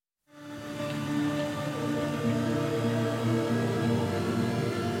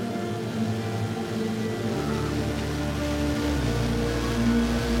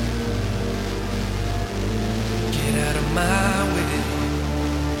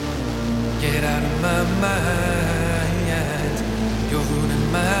Get out of my mind. You're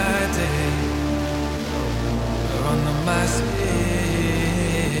ruining my day. You're under my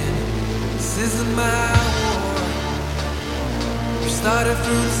skin. This isn't my war. You started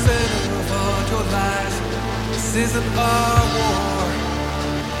through the center of all your lies. This isn't our war.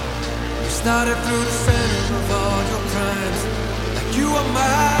 You started through the center of all your crimes. Like you are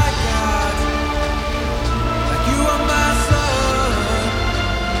my God. Like you are my son.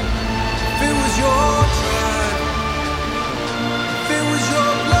 If it was your tribe, if it was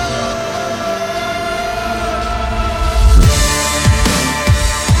your blood.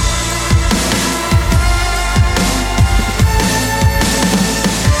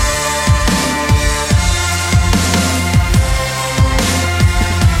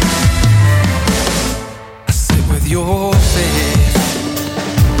 I sit with your faith,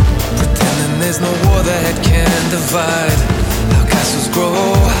 pretending there's no war that can divide. Our castles grow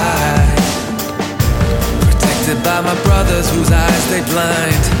high, by my brothers whose eyes they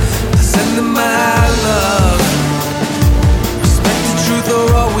blind. I send them out.